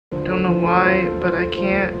Don't know why, but I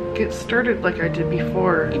can't get started like I did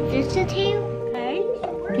before. Is this a tail? Okay.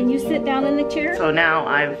 Can you sit down in the chair? So now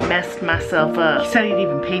I've messed myself up. He said he'd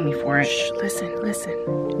even pay me for it. Shh, listen,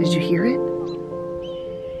 listen. Did you hear it?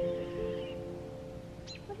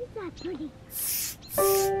 What is that, buddy?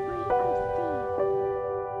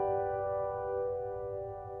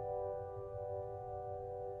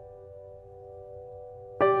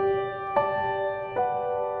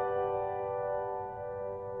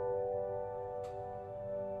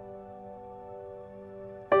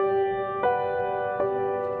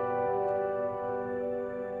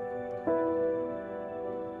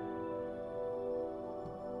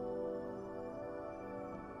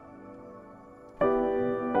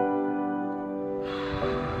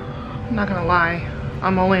 I'm not gonna lie,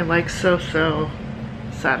 I'm only like so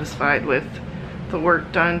satisfied with the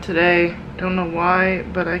work done today. Don't know why,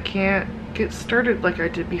 but I can't get started like I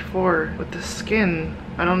did before with the skin.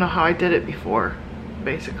 I don't know how I did it before,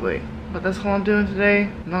 basically. But that's all I'm doing today.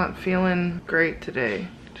 I'm not feeling great today,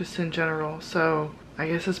 just in general. So I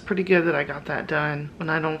guess it's pretty good that I got that done when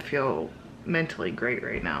I don't feel mentally great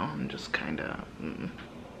right now. I'm just kinda,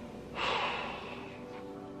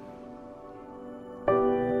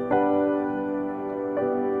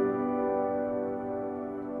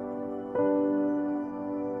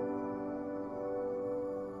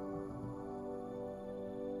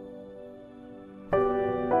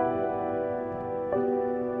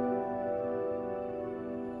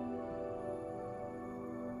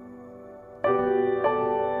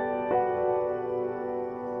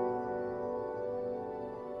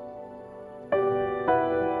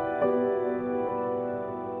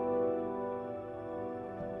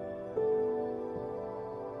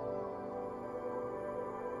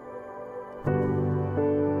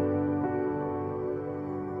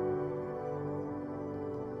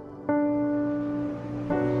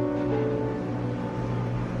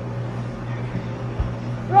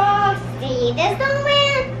 Frosty the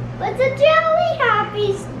Snowman was a jolly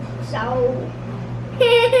happy soul.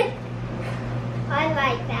 I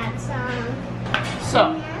like that song.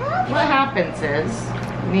 So, what happens is,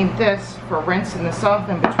 you need this for rinsing this off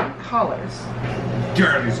in between colors.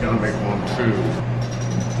 Daddy's gonna make one too.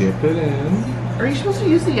 Dip it in. Are you supposed to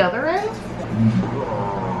use the other end?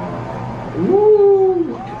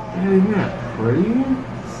 Ooh, isn't that pretty?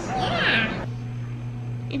 Yeah.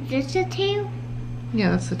 Is this a tail?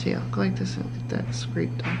 Yeah, that's the tail. Go like this and get that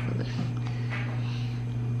scraped off of it.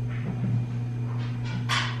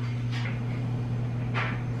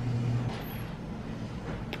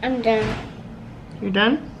 I'm done. You're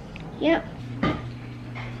done? Yep.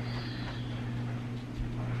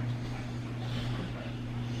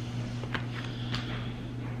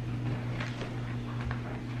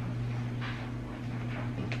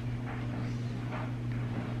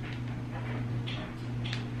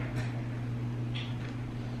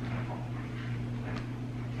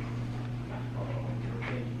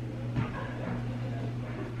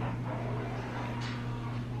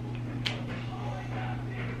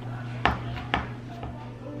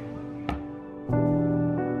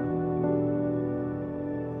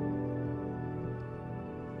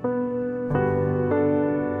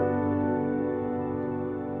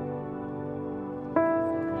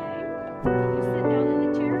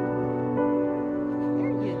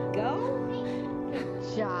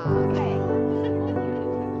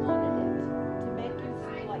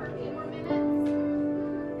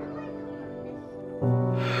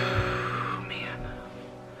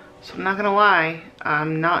 So I'm not gonna lie,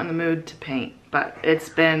 I'm not in the mood to paint, but it's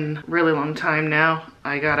been a really long time now.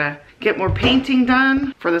 I gotta get more painting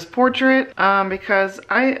done for this portrait because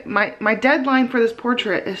my deadline for this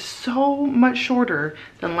portrait is so much shorter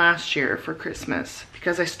than last year for Christmas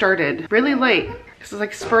because I started really late. This is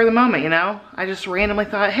like spur of the moment, you know? I just randomly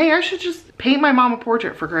thought, hey, I should just paint my mom a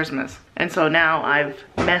portrait for Christmas. And so now I've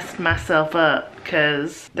messed myself up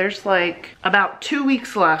because there's like about 2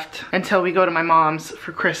 weeks left until we go to my mom's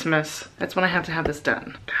for Christmas. That's when I have to have this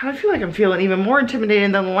done. God, I feel like I'm feeling even more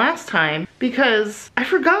intimidated than the last time because I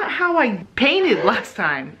forgot how I painted last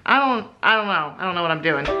time. I don't know. I don't know what I'm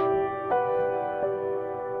doing.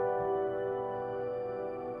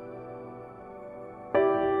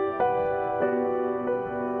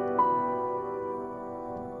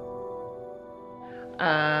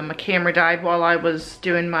 My camera died while I was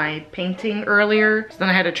doing my painting earlier, so then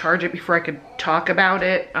I had to charge it before I could talk about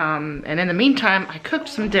it. And in the meantime, I cooked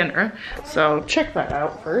some dinner, so check that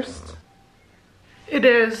out first. It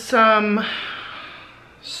is some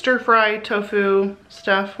stir-fry tofu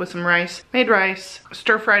stuff with some rice. Made rice,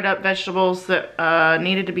 stir-fried up vegetables that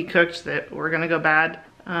needed to be cooked that were gonna go bad.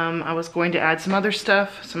 I was going to add some other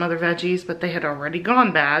stuff, some other veggies, but they had already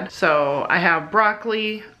gone bad. So I have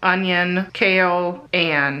broccoli, onion, kale,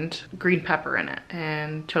 and green pepper in it.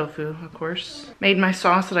 And tofu, of course. Made my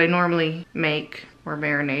sauce that I normally make, or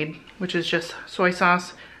marinade, which is just soy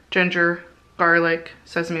sauce, ginger, garlic,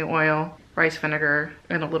 sesame oil, rice vinegar,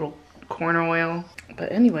 and a little corn oil.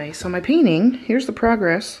 But anyway, so my painting, here's the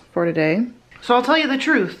progress for today. So I'll tell you the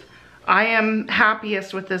truth. I am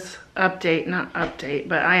happiest with this update, not update,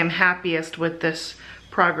 but I am happiest with this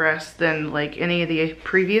progress than like any of the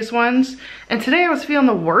previous ones. And today I was feeling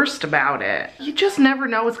the worst about it. You just never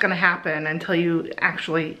know what's gonna happen until you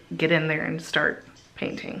actually get in there and start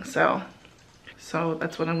painting. So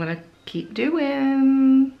that's what I'm gonna keep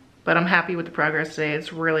doing. But I'm happy with the progress today.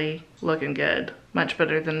 It's really looking good. Much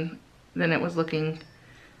better than it was looking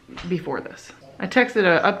before this. I texted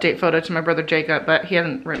an update photo to my brother Jacob, but he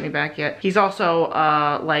hasn't written me back yet. He's also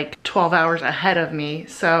like 12 hours ahead of me,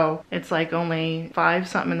 so it's like only 5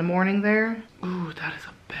 something in the morning there. Ooh, that is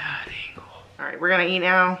a bad angle. All right, we're gonna eat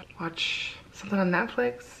now. Watch something on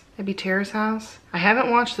Netflix. Maybe Terrace House. I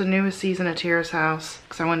haven't watched the newest season of Terrace House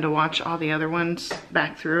because I wanted to watch all the other ones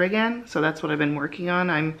back through again. So that's what I've been working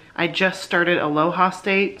on. I just started Aloha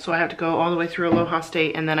State, so I have to go all the way through Aloha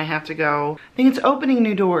State, and then I have to go, I think it's Opening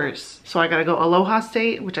New Doors. So I gotta go Aloha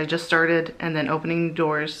State, which I just started, and then Opening New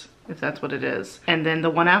Doors, if that's what it is. And then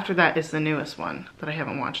the one after that is the newest one that I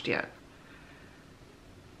haven't watched yet.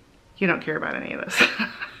 You don't care about any of this.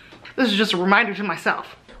 This is just a reminder to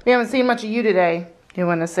myself. We haven't seen much of you today. You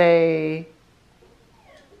want to say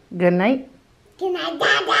good night? Good night.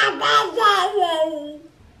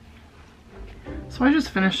 So I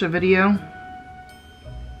just finished a video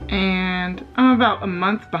and I'm about a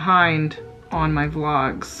month behind on my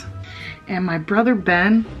vlogs. And my brother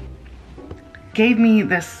Ben gave me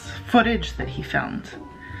this footage that he filmed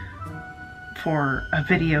for a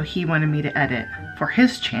video he wanted me to edit for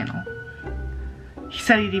his channel. He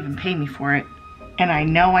said he'd even pay me for it, and I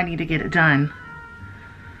know I need to get it done.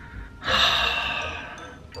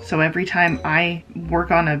 So every time I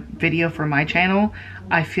work on a video for my channel,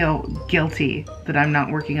 I feel guilty that I'm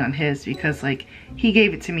not working on his because like he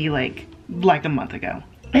gave it to me like a month ago.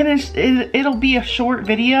 And it'll be a short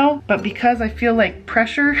video, but because I feel like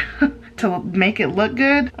pressure to make it look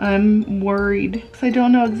good, I'm worried. Because I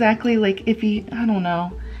don't know exactly like if I don't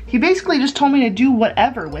know. He basically just told me to do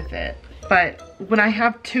whatever with it. But when I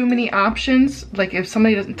have too many options, like if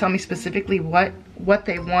somebody doesn't tell me specifically what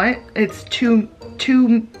they want, it's too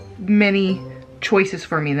many choices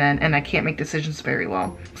for me then, and I can't make decisions very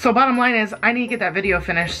well. So bottom line is I need to get that video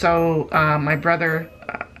finished so my brother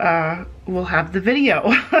will have the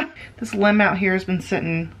video. This limb out here has been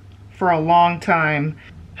sitting for a long time.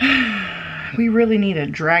 We really need to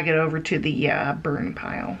drag it over to the burn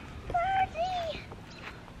pile. Birdie!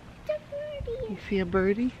 It's a birdie. You see a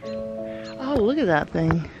birdie? Oh, look at that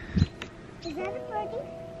thing. Is that a birdie?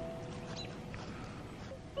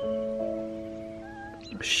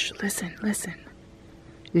 Shh, listen, listen.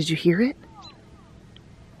 Did you hear it?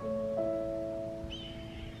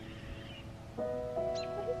 What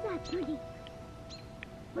is that birdie?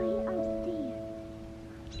 Right upstairs.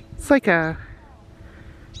 It's like a...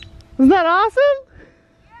 Isn't that awesome?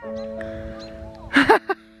 Yeah,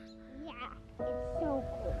 it's so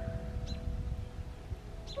cool.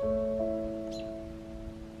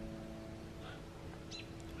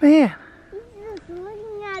 Man. He's just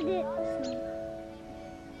looking at it.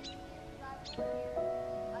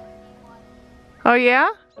 Oh yeah?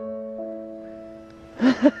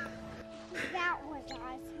 That was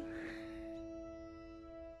awesome.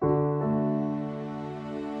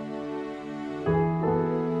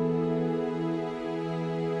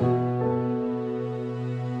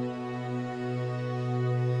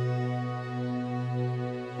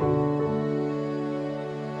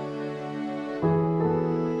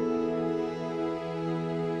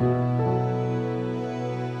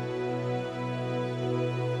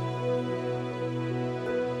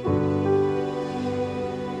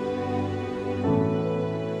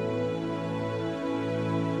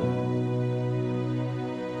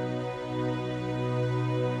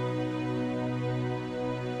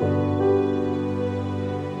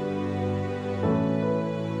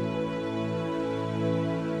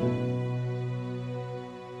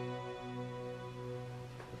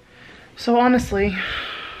 So honestly,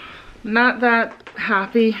 not that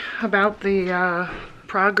happy about the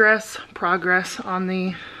progress on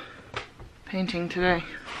the painting today.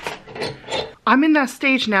 I'm in that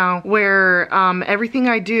stage now where everything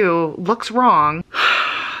I do looks wrong,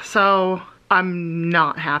 so I'm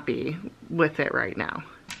not happy with it right now.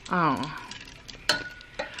 Oh.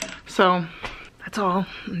 So That's all.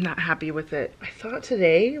 I'm not happy with it. I thought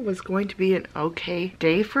today was going to be an okay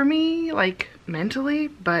day for me, like mentally,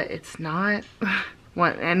 but it's not.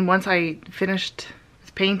 And once I finished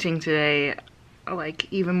with painting today,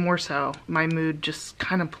 like even more so, my mood just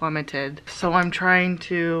kind of plummeted. So I'm trying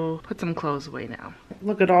to put some clothes away now.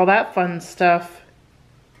 Look at all that fun stuff.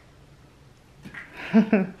 I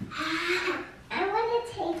want to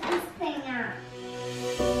take this thing out.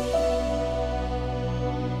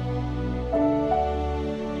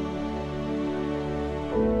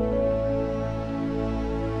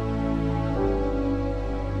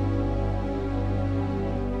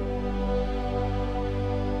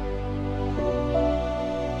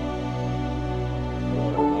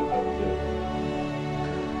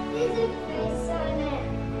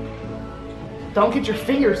 Don't get your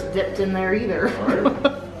fingers dipped in there either. Alright.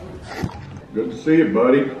 Good to see you,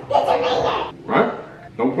 buddy. Right?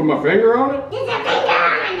 Don't put my finger on it? There's a finger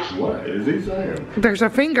on it. What is he saying? There's a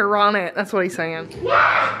finger on it. That's what he's saying.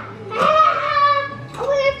 Yeah,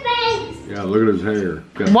 look at his hair.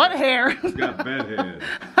 What hair? He's got bedhead.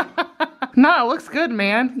 No, it looks good,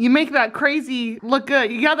 man. You make that crazy look good.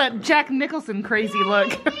 You got that Jack Nicholson crazy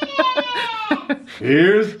look.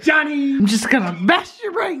 Here's Johnny. I'm just gonna bash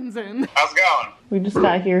your brains in. How's it going? We just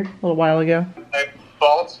got here a little while ago. My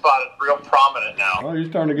bald spot is real prominent now. Oh, you're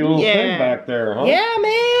starting to get a little thin back there, huh? Yeah,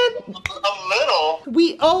 man. A little.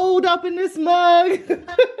 We old up in this mug.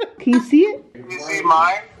 Can you see it? You see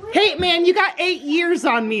mine? Hey, man, you got 8 years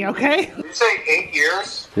on me, okay? Did you say 8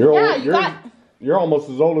 years? You're Yeah, old, you got... you're almost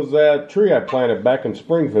as old as that tree I planted back in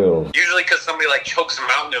Springfield. Usually because somebody like chokes them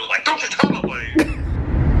out and they're like, don't you tell nobody.